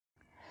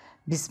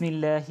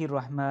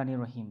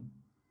Bismillahirrahmanirrahim.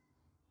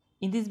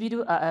 In this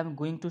video, I am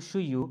going to show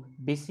you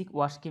basic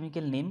wash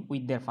chemical name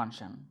with their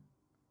function.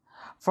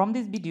 From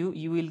this video,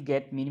 you will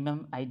get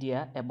minimum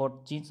idea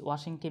about jeans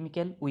washing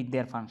chemical with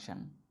their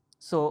function.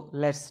 So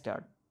let's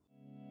start.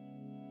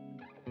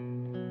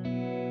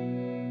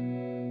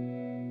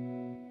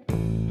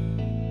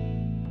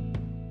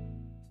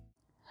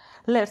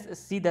 Let's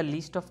see the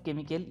list of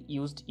chemical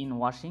used in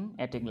washing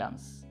at a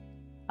glance.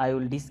 I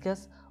will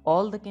discuss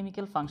all the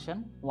chemical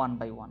function one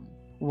by one.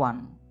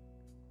 1.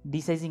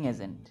 Desizing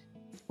agent.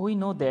 We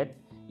know that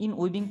in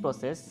weaving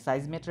process,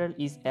 size material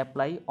is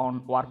applied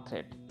on work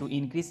thread to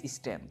increase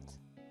strength.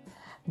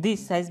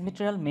 This size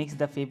material makes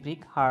the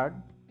fabric hard,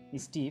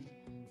 stiff,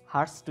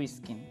 harsh to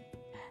skin.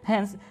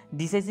 Hence,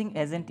 desizing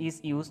agent is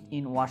used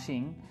in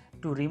washing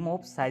to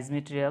remove size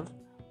material,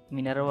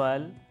 mineral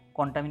oil,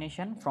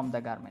 contamination from the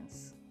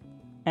garments.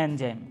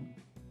 Enzyme.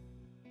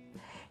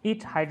 It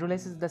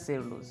hydrolyzes the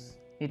cellulose.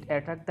 It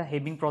attracts the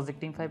heavy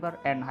projecting fiber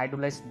and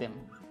hydrolyzes them.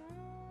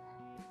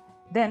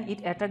 Then it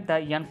attacks the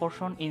yarn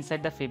portion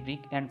inside the fabric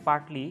and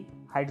partly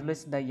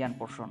hydrolyzes the yarn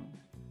portion.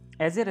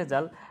 As a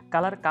result,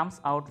 color comes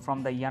out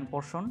from the yarn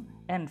portion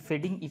and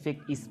fading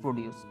effect is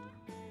produced.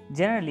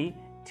 Generally,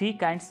 three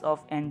kinds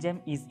of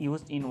enzyme is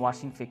used in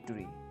washing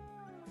factory: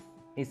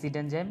 acid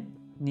enzyme,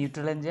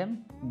 neutral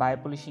enzyme,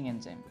 biopolishing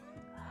enzyme.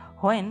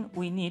 When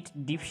we need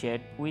deep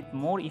shade with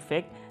more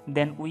effect,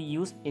 then we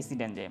use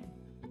acid enzyme.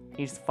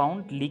 It's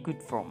found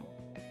liquid form.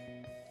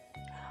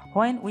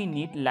 When we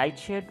need light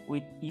shade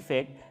with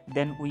effect,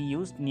 then we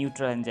use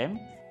neutral enzyme.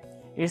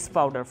 It's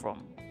powder form.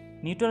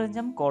 Neutral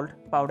enzyme called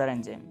powder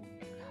enzyme.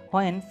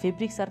 When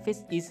fabric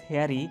surface is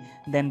hairy,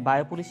 then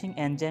biopolishing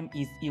enzyme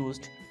is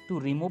used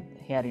to remove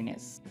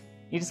hairiness.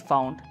 It's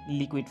found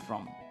liquid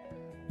form.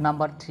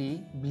 Number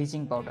 3.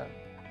 Bleaching powder.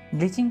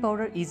 Bleaching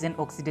powder is an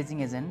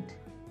oxidizing agent.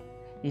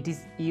 It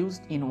is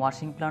used in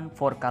washing plant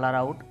for color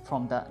out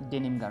from the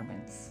denim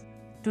garments.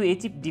 To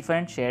achieve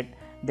different shade,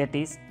 that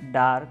is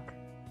dark,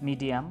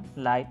 medium,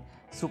 light,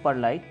 super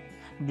light,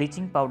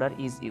 bleaching powder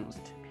is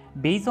used.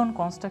 Based on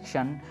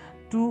construction,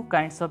 two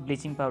kinds of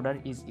bleaching powder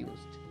is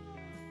used: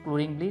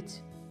 chlorine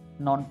bleach,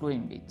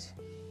 non-chlorine bleach.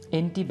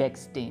 Anti-back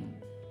stain.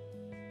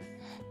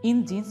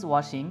 In jeans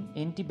washing,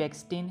 anti-back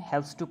stain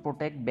helps to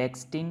protect back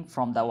stain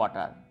from the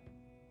water.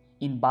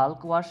 In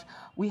bulk wash,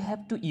 we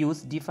have to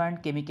use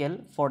different chemical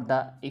for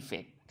the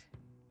effect.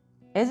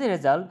 As a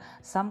result,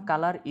 some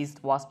color is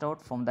washed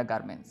out from the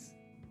garments.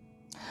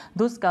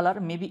 Those color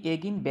may be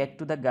again back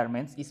to the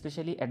garments,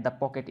 especially at the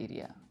pocket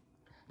area.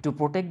 To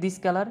protect this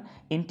color,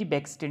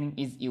 anti-back staining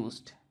is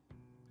used.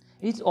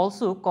 It is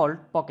also called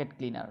pocket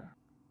cleaner.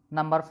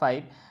 Number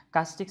 5.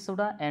 Caustic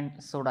soda and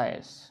soda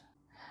ash.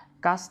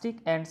 Caustic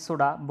and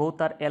soda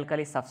both are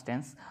alkali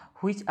substance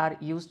which are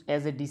used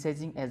as a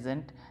desizing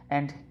agent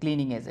and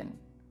cleaning agent.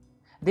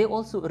 They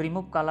also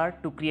remove color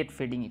to create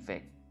fading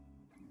effect.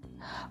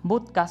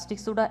 Both caustic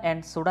soda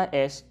and soda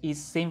ash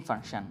is same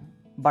function,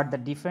 but the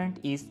difference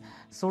is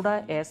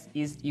soda ash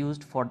is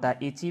used for the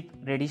achieve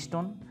reddish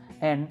tone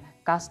and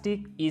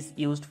caustic is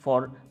used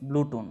for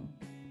blue tone.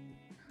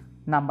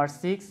 Number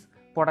 6.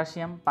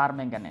 Potassium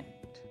permanganate.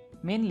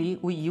 Mainly,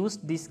 we use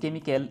this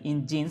chemical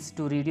in jeans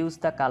to reduce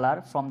the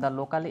color from the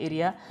local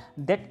area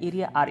that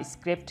area are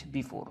scraped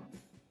before.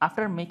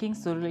 After making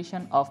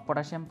solution of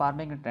potassium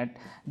permanganate,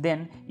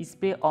 then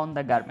spray on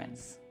the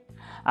garments.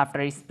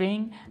 After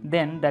spraying,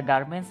 then the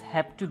garments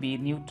have to be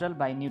neutral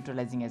by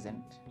neutralizing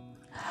agent.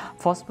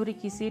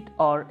 Phosphoric acid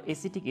or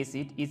acetic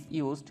acid is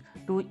used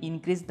to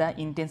increase the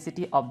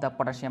intensity of the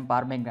potassium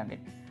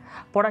permanganate.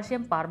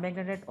 Potassium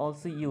permanganate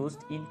also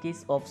used in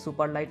case of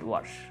superlight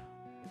wash.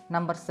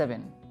 Number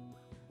 7.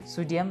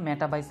 Sodium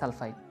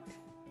metabisulfite.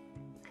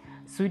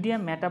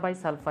 Sodium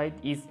metabisulfite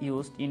is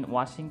used in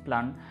washing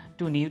plant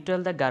to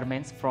neutral the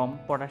garments from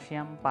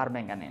potassium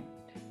permanganate.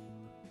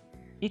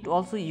 It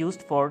also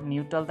used for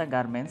neutral the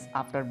garments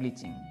after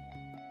bleaching.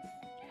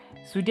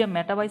 Sodium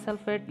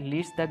metabisulfite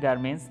leads the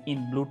garments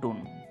in blue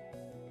tone.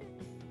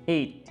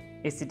 8.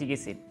 Acetic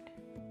acid.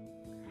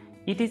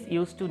 It is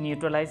used to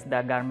neutralize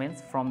the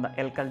garments from the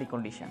alkali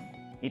condition.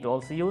 It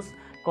also used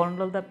to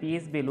control the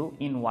pH value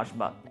in wash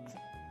bath.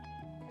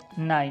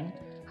 9.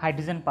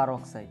 Hydrogen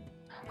peroxide.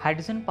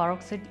 Hydrogen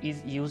peroxide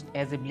is used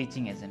as a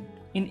bleaching agent.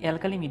 In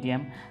alkali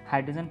medium,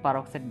 hydrogen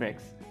peroxide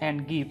breaks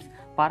and gives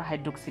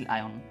per-hydroxyl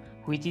ion,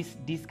 which is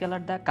discolor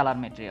the color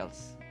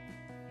materials.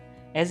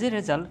 As a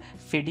result,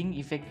 fading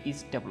effect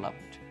is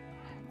developed.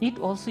 It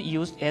also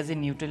used as a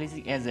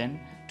neutralizing agent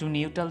to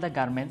neutral the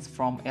garments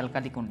from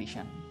alkali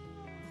condition.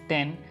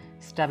 10.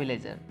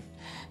 Stabilizer.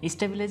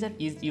 Stabilizer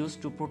is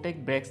used to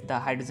protect breaks the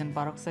hydrogen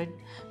peroxide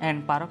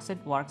and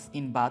peroxide works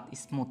in bath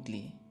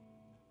smoothly.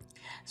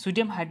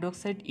 Sodium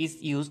hydroxide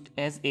is used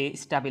as a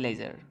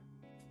stabilizer.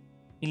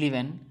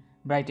 11.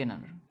 Brightener.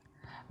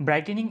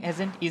 Brightening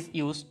agent is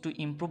used to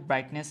improve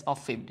brightness of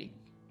fabric.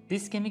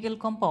 This chemical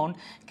compound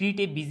creates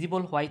a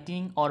visible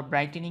whitening or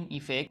brightening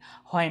effect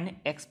when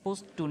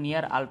exposed to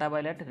near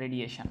ultraviolet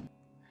radiation.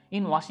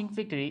 In washing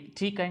factory,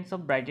 three kinds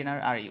of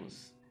brightener are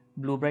used: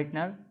 blue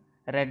brightener,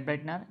 red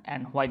brightener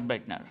and white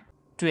brightener.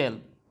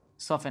 12.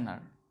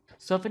 Softener.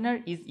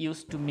 Softener is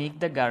used to make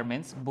the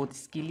garments both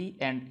skilly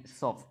and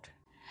soft.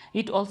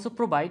 It also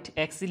provides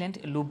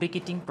excellent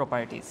lubricating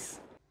properties.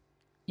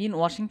 In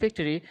washing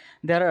factory,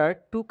 there are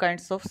two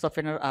kinds of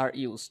softener are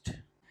used: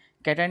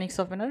 cationic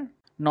softener,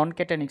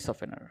 non-cationic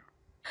softener.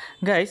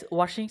 Guys,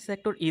 washing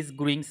sector is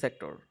growing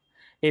sector.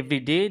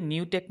 Every day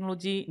new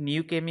technology,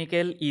 new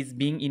chemical is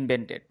being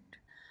invented.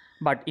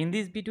 But in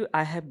this video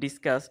I have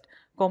discussed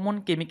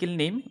common chemical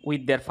name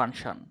with their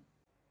function.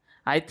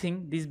 I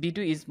think this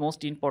video is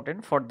most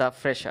important for the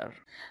fresher.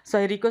 So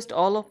I request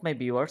all of my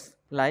viewers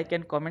like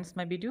and comments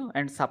my video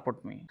and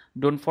support me.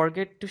 Don't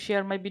forget to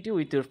share my video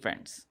with your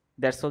friends.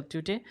 That's all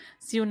today.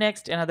 See you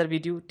next another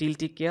video. Till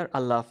take care.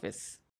 Allah Hafiz.